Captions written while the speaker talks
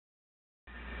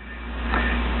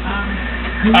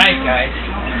Alright guys,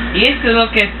 here's a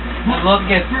look at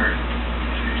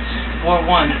War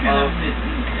 1 of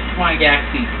Final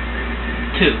Galaxy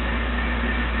 2.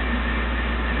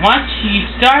 Once you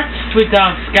start with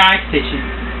Sky Station,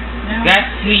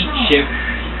 that fleet ship,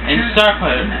 and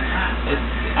Starfighter,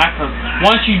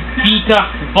 once you beat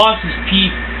up the bosses,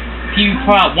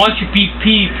 once you beat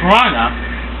P. Piranha,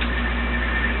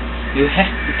 you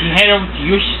can head over to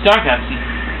Yoshi Star Galaxy.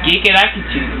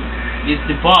 Gigalactitude is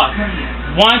the boss.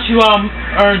 Once you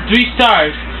earn 3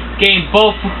 stars, gain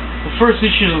both the first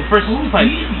mission of the first place,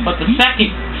 but the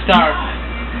second star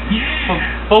for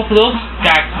both of those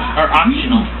galaxies are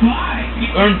optional.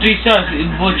 Earn 3 stars,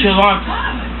 which allows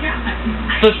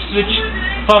flip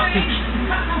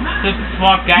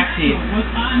swap galaxy.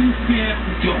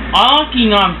 To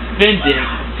unlocking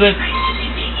flip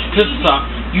swap,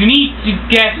 you need to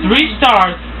get 3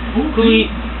 stars,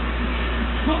 including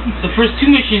the first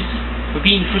 2 missions, of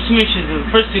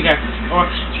the first 2 galaxies, or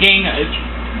getting the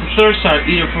 3rd star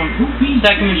either from the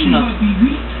second mission of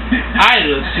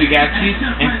either of those 2 galaxies,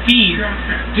 and feed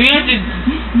 300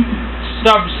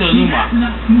 stars to Luma.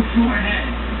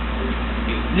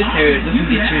 This area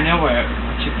doesn't get you nowhere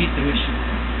once you beat the mission.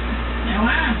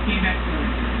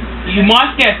 You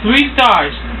must get 3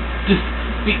 stars to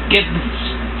get the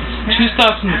 2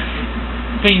 stars from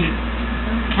the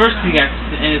first 2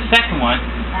 galaxies, and the second one,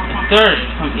 the 3rd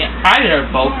from either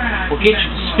of both, will get you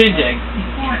the spin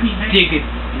Diglett.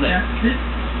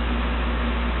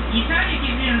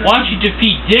 Once you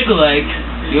defeat Diglett,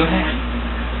 you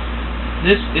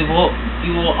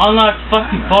will unlock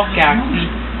fucking Bulk Galaxy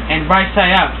and Right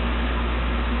Side Out.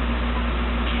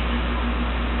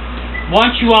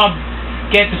 Once you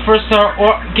get the first star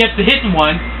or get the hidden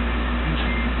one,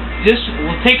 this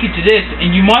will take you to this,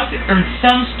 and you must earn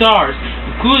 7 stars,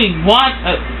 including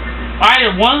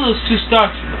either one of those 2 stars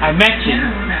I mentioned,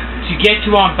 to get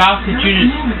you on Bowser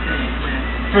Jr.'s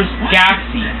first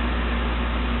galaxy.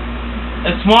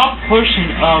 A small portion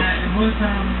of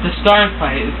the starting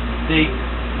fight is the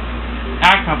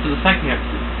icon for the second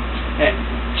galaxy.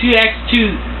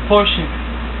 2x2 portion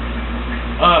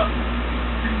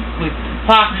with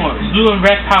platform, blue and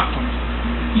red platforms.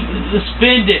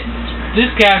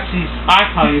 This galaxy's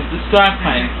icon is the star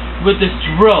planet with this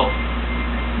drill.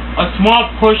 A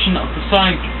small portion of the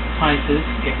starting planet to this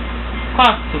game.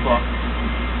 Possible.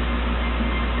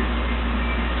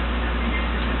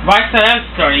 Right side out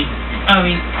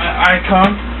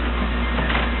icon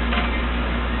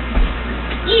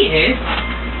is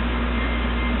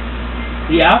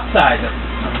the outside of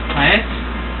the planet,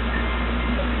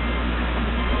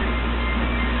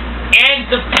 and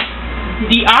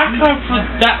the icon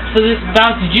for this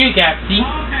Bowser Jr. galaxy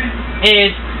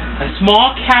is a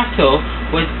small castle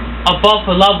with above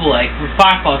a level egg with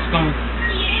fireflies going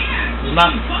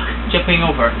jumping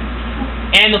over.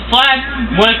 And the flags,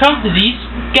 when it comes to these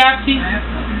galaxies,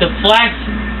 the flags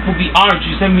will be orange,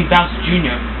 resembling Bowser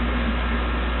Jr.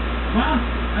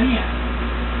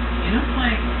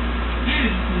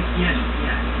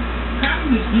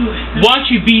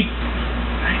 Once you beat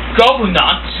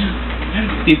Gobblenut,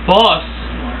 the boss,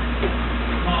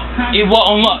 it will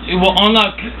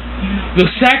unlock the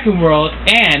second world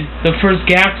and the first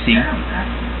galaxy.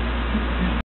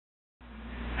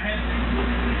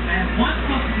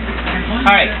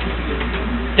 Alright,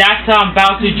 that's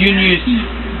Bowser Jr.'s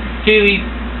Philly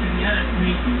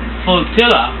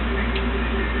Flotilla.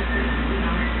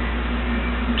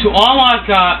 To unlock,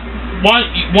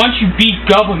 once you beat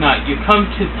Gobblenut, you come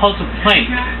to Puzzle Plain.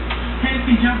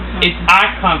 Its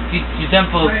icon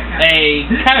resembles a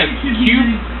kind of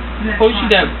cube potion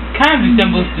that kind of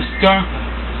resembles the star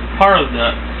part of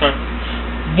the star.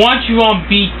 Once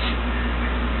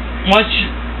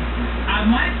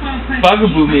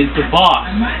Bugaboo is the boss,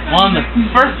 one of the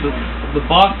first of the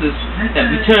bosses that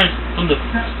returns from the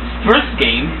first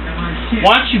game.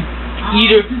 Once you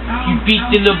beat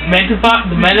the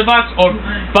Metabots or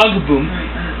Bugaboo,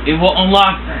 it will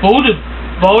unlock Boulder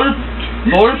Bow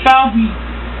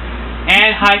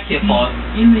and High-Tip Falls.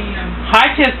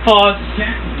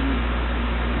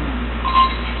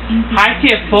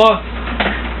 High-Tip Falls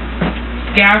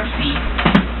galaxy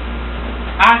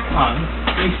icon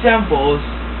resembles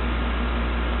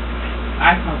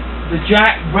the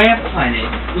giant ramp planet,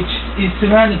 which is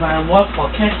surrounded by a waterfall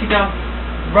casting out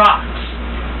rocks.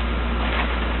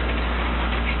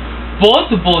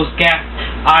 Boulder's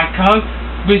icon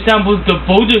resembles the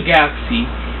Boulder Galaxy.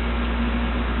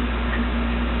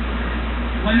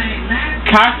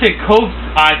 Cosmic Cove's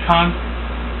icon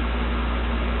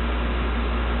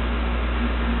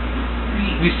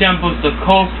resembles the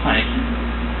Cove planet.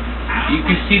 you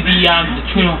can see the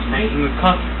tunnel in the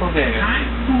cusp of air.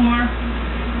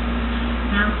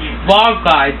 Log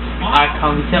glides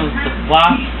icon resembles the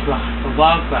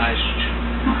log glides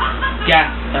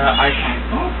gas icon.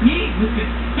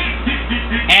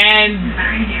 And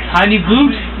Tiny Blue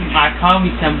icon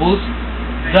resembles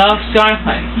the sky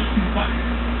planet.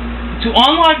 To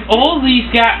unlock all these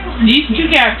two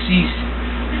galaxies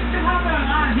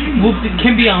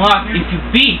can be unlocked if you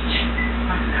beat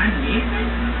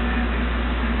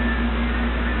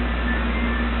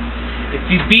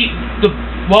the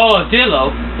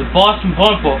Walladillo, the Boston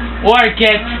Bumble, or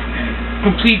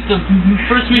complete the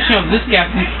first mission of this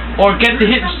galaxy, or get the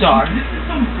hit star.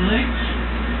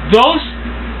 Those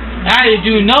after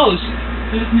doing those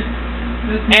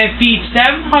and feed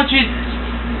 700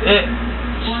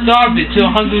 star bits to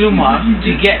 100 Luma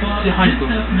to get to 100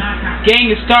 Luma.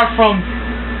 Getting a star from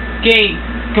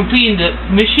completing the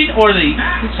mission or the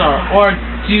star, or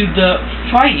do the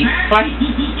fight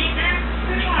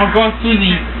or going through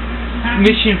the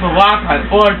mission for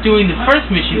Wildcard, or doing the first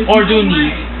mission, or doing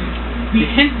the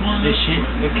hint mission,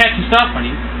 the catch and star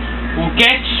funny, will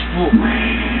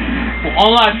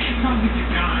unlock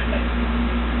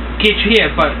get you here,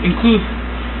 but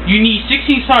you need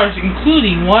 16 stars,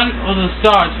 including one of the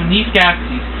stars from these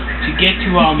galaxies, to get to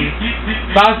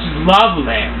Bowser's Lava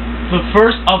Land, the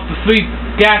first of the 3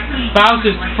 galaxies,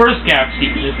 Bowser's first galaxy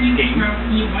in this game.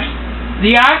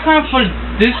 The icon for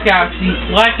this galaxy,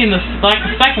 like the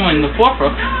second one in the fourth row,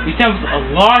 resembles a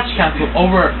large castle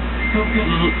over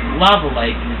lava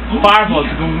lake. Fireballs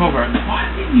are going over.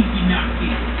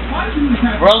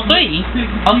 World 3,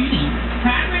 I'll see.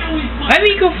 Let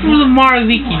me go through the Mario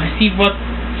Wiki to see what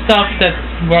stuff that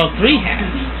World 3 has.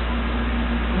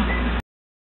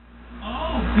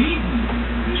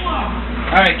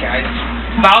 Alright guys,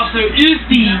 Bowser is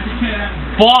the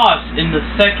boss in the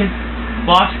second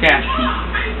boss galaxy.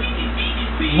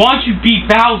 Once you beat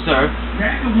Bowser,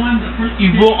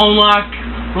 you will unlock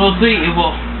World 3. It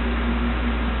will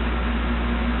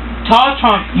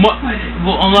Tautron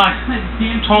will unlock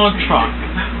Tautron.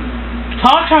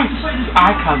 Tautron's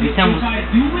icon resembles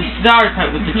the star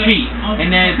type with the tree, and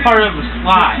then part of a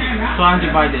slide surrounded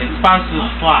by the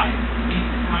Bowser's slide.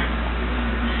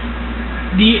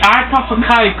 The icon for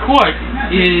Kali Court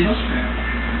is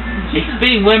a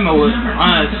spinning windmill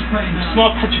on a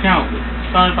small pentagon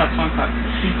surrounded by sun clouds.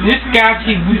 This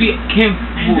galaxy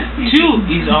too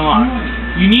is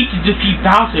unlocked. You need to defeat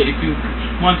Bowser if you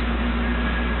want.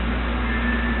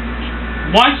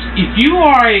 If you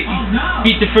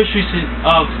beat the first mission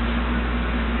of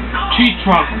Tree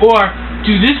Trunk, or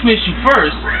do this mission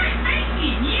first,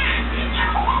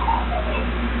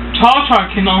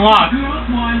 Tautron can unlock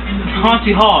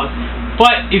Haunted Halls.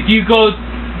 But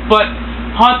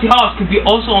Haunted Halls can be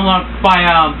also unlocked by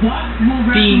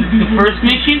being the first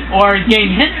mission, or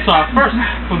getting hit star first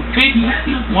from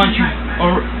 50 once you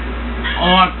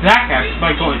unlock that guy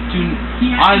by going to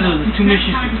either of the 2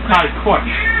 missions of Cloud Court.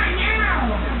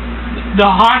 The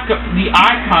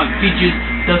icon features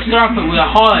the star plate with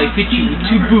a hologram featuring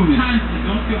 2 booths.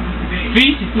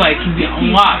 Vintage Flight can be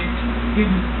unlocked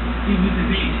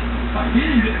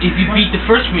if you beat the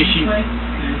first mission,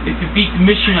 if you beat the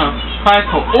mission of Cloud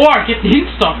Court, or get the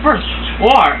hint star first,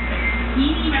 or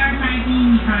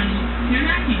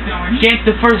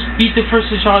beat the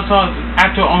first Charles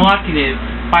after unlocking it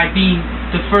by being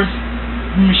the first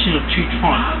mission of Tree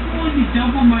Trunk.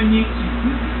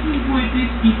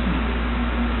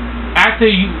 After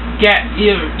you get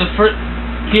either the first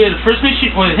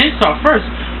mission or the hint star first,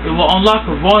 it will unlock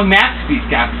a Rolling Masterpiece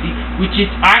Galaxy, which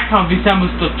its icon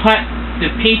resembles the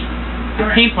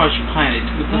paintbrush planet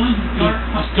with the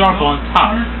star ball on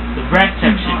top, the red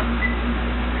section.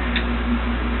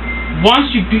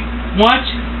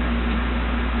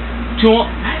 To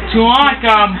unlock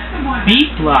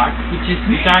Beat Block, which is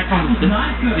the icon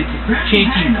which is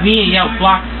changing green and yellow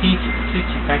blocks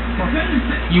switching back and forth,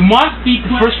 you must beat the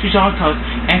first result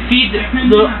and feed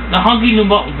the hungry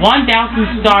number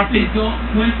 1,000 starfish.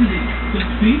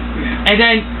 And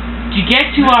then to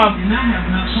get to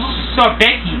Star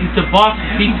Becky is the boss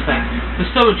of Beat Block. The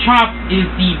Silver Trump is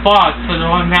the boss for the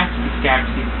Rolling Masterpiece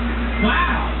Galaxy.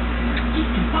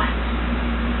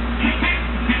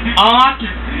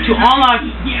 To unlock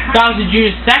Bowser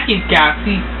Jr.'s second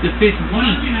galaxy, the Fifth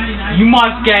Fleet, you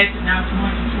must get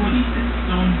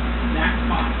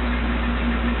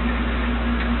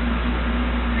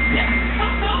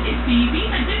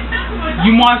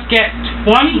you must get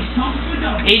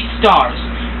 28 stars,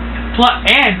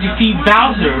 and defeat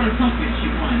Bowser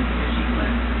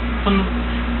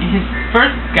in his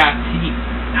first galaxy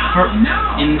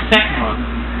in the second one.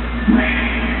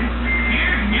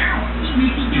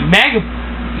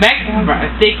 Megahammer, I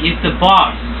think, is the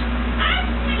boss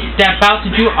that Bowser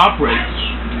Jr. operates.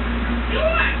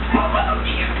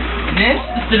 This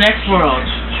is the next world.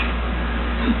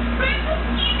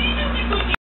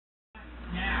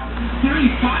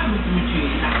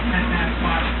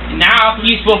 Now I'll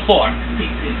use World 4.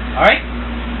 Alright?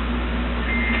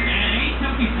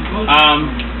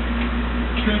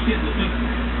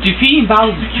 Defeating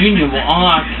Bowser Jr. will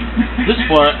unlock this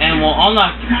world and will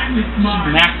unlock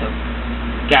massive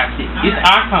galaxy. This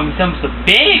icon resembles a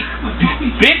big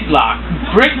brick block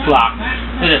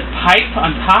with a pipe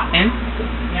on top and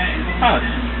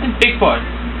big board.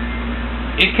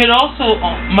 It could also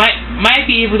might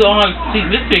be able to unlock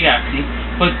this big galaxy,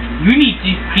 but you need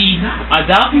to feed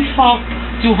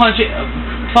 1,200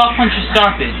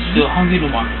 starfish to 100 or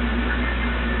more.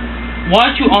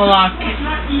 Once you unlock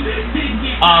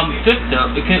Victor,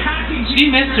 it can see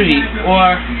mystery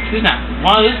or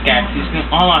one of this galaxies can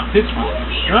unlock this one.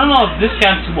 I don't know if this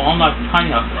galaxy will unlock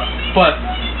Tiny Hawk, but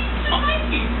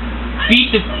beat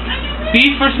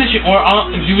first mission or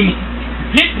even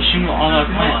hit mission will unlock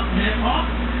Tiny Hawk.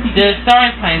 The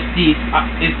starting planet is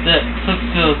the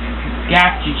Flickville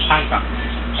galaxy icon,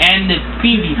 and the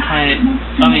Queen Bee planet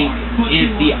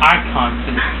is the icon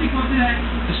for this.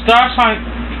 The star sign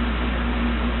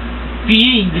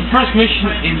beating the first mission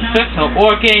in Flickville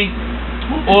or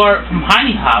from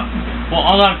Tiny Hawk will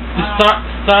unlock the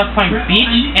Starshine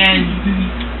Beach and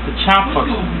the Chopper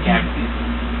galaxy.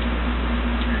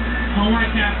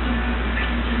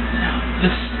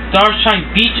 The Starshine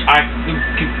Beach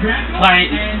planet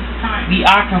is the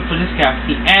icon for this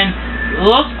galaxy, and the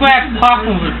little square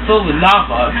platform filled with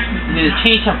lava with a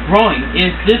change of growing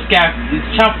is this galaxy,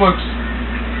 Chopper's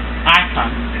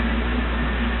icon.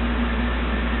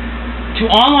 To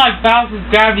unlock Bowser's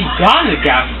Gravity Gauntlet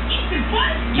galaxy,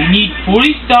 you need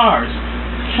 40 stars,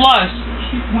 plus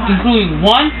including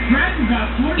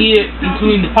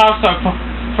including the first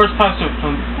power star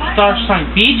from Starshine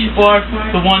Beach or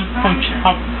the one from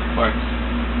Chopperworks.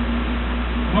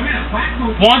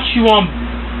 Once you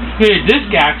clear this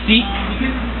galaxy,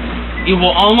 it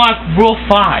will unlock World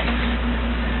 5.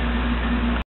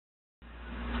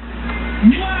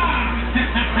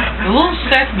 The little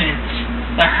segment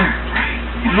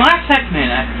last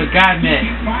segment I forgot to admit.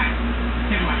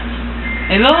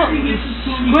 A little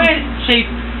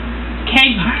square-shaped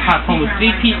candy platform with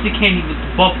 3 pieces of candy with the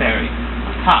Bullberry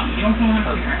on top.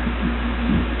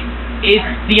 It's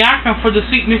the icon for the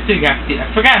Sweet Mystery Galaxy. I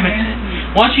forgot to mention it.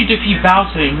 Once you defeat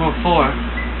Bowser in World 4,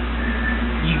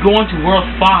 you go into World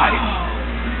 5.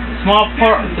 A small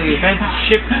part of the adventure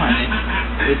ship planet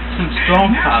with some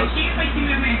storm clouds.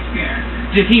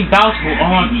 Defeat Bowser will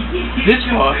unlock this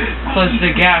world plus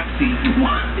the galaxy.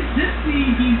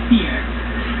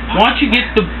 Once you beat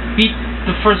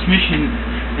the first mission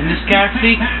in this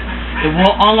galaxy, it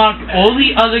will unlock all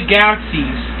the other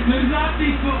galaxies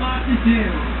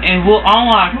and will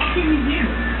unlock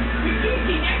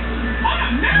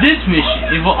this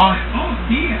mission. It will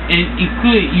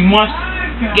include you must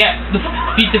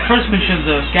beat the first mission of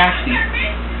the galaxy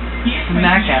from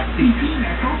that galaxy.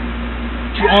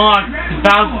 To unlock the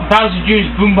Bowser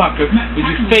Jr.'s Boombucker, which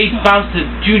you face Bowser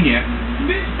Jr.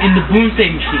 in the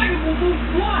Boomsday machine.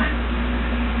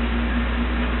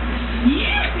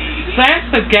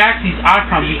 Slants of Galaxy's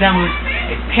icon resembles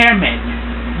a pyramid,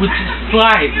 which is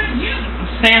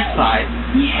sand slide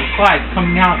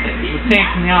coming out of it, with sand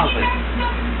coming out of it.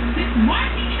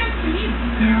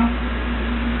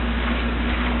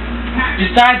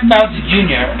 Besides Bowser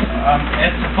Jr.,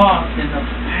 as the boss in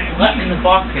the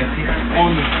box here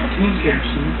on the Boomsday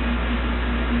machine,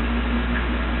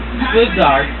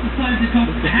 Squidguard is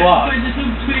the boss.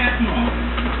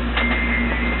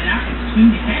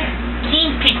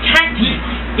 King Pikati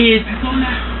is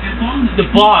the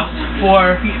boss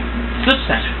for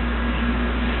Slipset.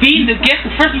 Get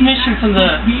the first mission from the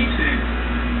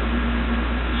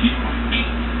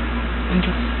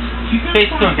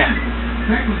Space Storm guy.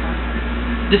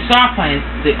 The star planet is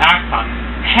the icon.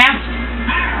 Half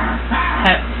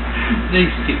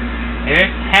these two.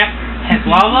 Half has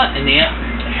lava and the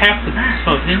half is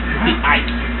frozen with the ice.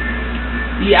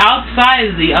 The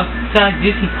outside of the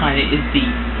Disney planet is the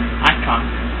icon.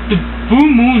 The Blue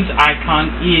Moon's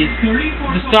icon is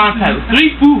the star planet with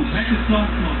 3 booths.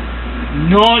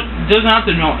 No, doesn't have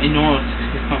to know enormous.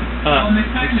 This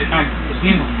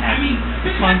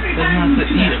one doesn't have to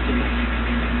either.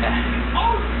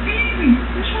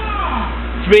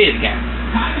 3 again.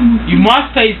 You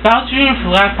must face Bowser Jr. for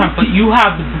the last time, but you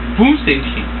have the Boomsday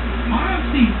machine.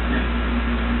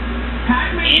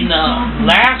 In the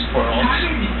last world,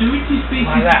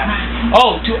 like that.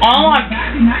 Oh, to unlock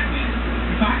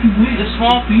the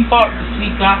small part of the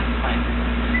Fleet Galaxy planet.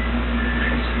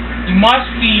 You must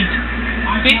feed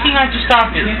 1,500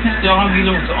 starfish to 100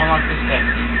 levels to unlock this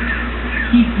galaxy.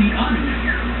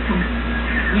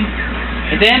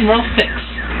 And then World 6.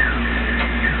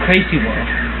 Crazy World.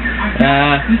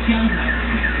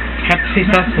 Have to say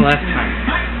that's the last time.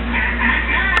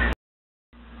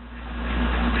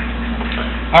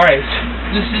 Alright,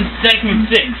 this is segment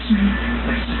 6.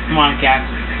 Come on,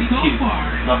 Galaxy 2.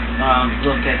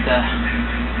 Look at the...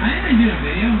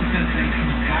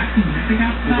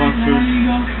 We're going through...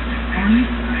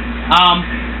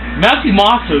 Melty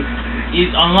Monster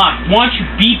is unlocked once you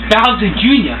beat Bowser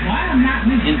Jr.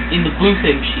 in the Blue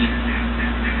State machine.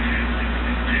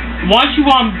 Once you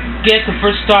get the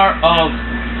first star of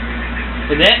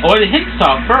or the hint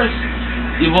star first,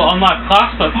 you will unlock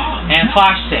Clockstop and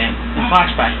Flashback.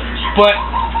 But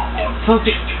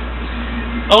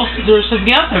also there's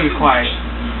something else that requires.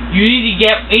 You need to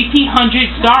get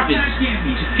 1,800 star bits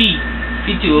to feed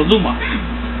to Illuma.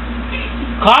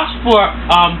 Cost for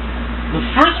the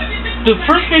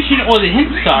first mission or the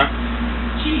hint star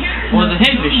or the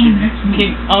hint mission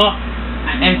can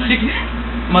and 6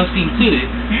 must be included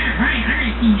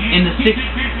in the 6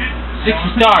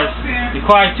 stars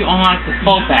required to unlock the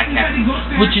fallback cap,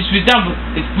 which is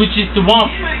the one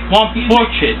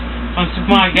fortress from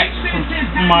Super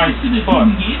Mario 64.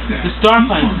 The Star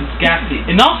Planet is this galaxy.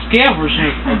 An all-scale version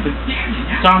of the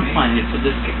Star Planet for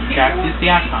this galaxy is the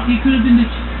icon.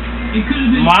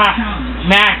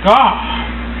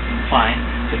 Planet.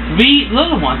 The 3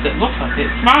 little ones that look like it.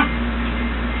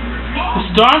 The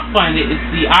Star Planet is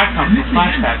the icon for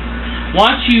Flashback.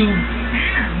 Once you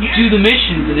do the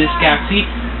mission for this galaxy,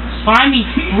 Slimy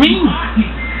Green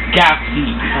Galaxy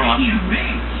is unlocked.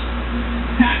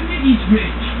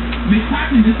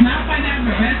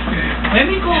 Let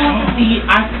me go look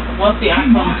at what the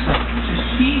icon looks like.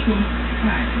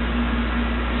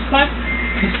 It's like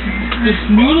this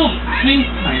little pink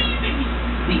planet.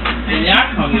 The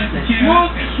icon is a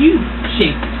small cube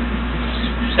shaped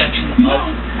section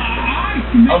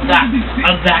of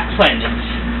that planet.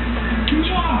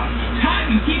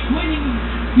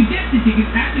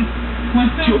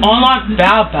 To unlock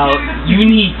Battle, you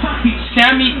need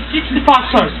 65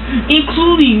 stars,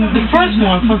 including the first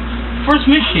one from first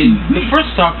mission, the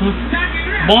first star from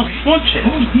Boss Fortress,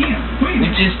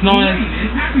 which is known as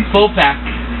Fallback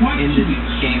in this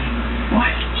game.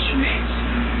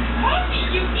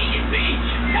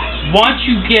 Once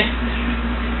you get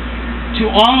to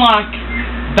unlock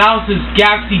Bowser's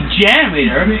Galaxy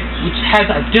Generator, which has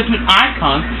a different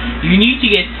icon, you need to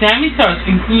get 70 stars,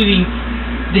 including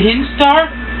the hidden star,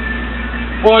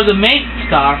 or the main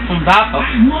star from Bowser,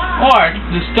 or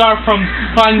the star from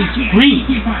Slimy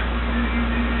Green.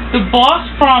 The boss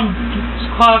from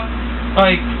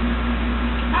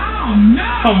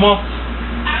from Wolf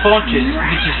Fortress,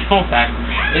 which is Fallback,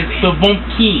 is the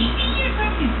Bumpkin.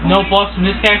 No boss from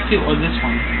this galaxy or this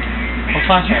one. Or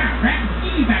Flashback.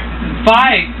 5.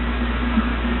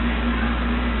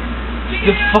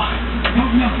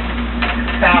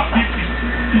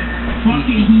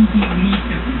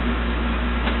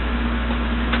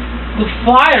 The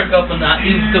Fire Governor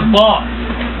is the boss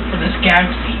for this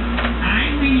galaxy.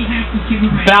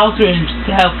 Bowser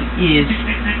himself is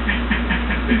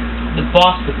the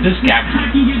boss of this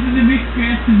galaxy.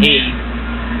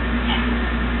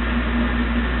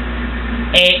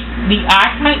 The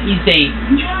icon is a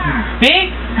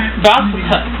big Bowser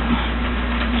hut.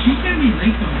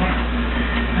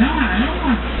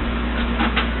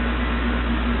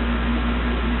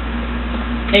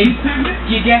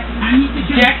 You get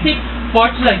gigantic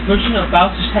fortress-like version of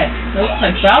Bowser's head. It looks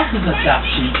like Bowser's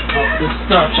adoption of the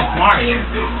Star of Mario.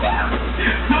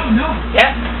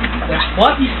 Yep, that's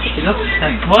what it looks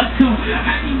like. What?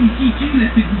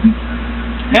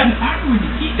 Yep,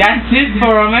 that's it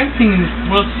for everything in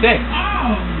World 6.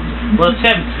 World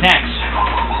 7 is next.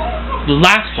 The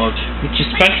last world, which is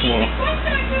Special World.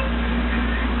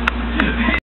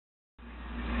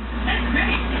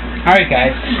 Alright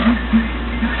guys,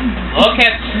 look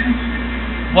at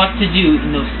what to do in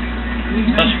those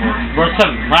Special Worlds. World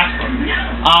 7, last world.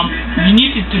 You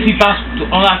need to defeat Bowser to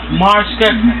unlock Mario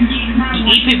Square. The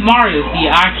 8-bit Mario is the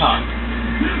icon.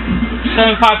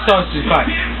 75 stars is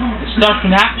required. The star from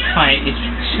that planet is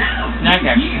not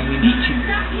actually, we need to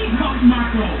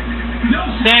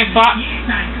 75.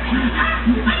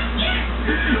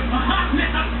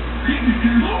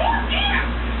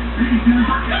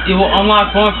 It will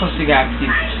unlock one across the galaxy.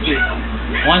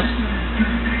 Once,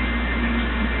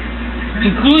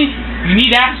 including, you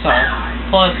need that star,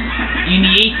 plus you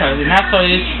need 8 stars, and that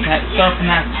star from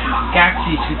that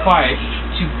galaxy is required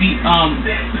to to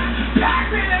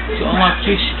unlock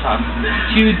Triceratops.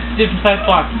 2 different size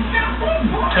blocks.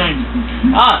 Turn.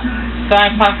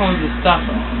 Side platforms and stuff.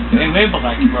 And Rainbow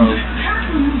Light Road.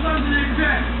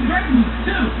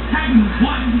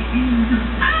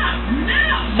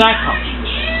 Cyclops.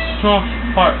 Small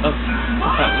part of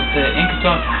with the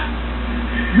Inca.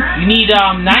 You need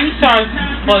 90 stars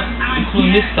plus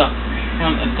including this stuff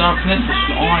from Dark Peninsula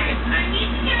to unlock it.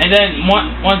 And then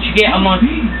once you get 100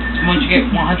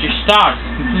 stars,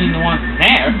 including the one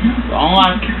there, you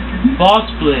unlock Boss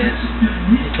Blizz.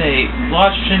 It's a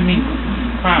large trimming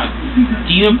crown.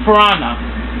 Dino Piranha.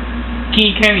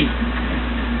 King Kemi.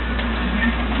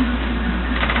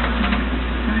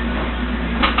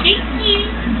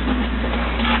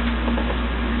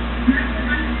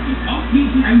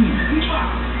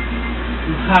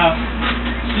 You have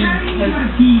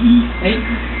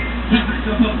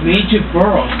major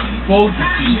burrows,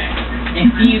 Boldity,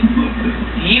 and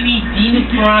Dino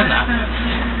Piranha.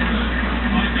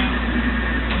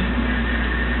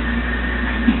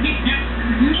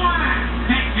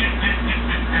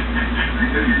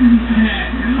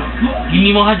 You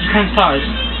need 110 stars,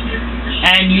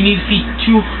 and you need to feed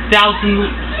 2,000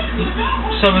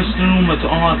 service Luma to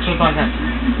unlock stuff like that.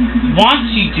 Once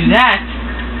you do that,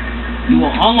 you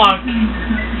will unlock.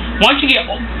 Once you get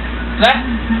that,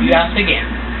 you ask again.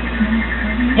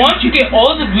 Once you get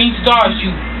all the green stars,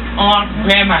 you unlock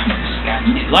Grandmaster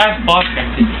Galaxy, last boss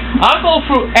galaxy. I'll go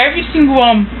through every single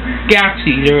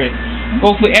galaxy there is.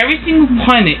 Go through every single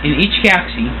planet in each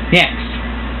galaxy next.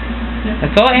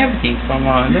 That's all everything from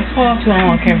that's all to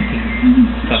unlock everything.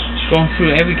 So going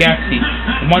through every galaxy.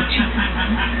 What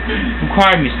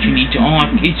requirements you need to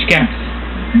unlock each galaxy.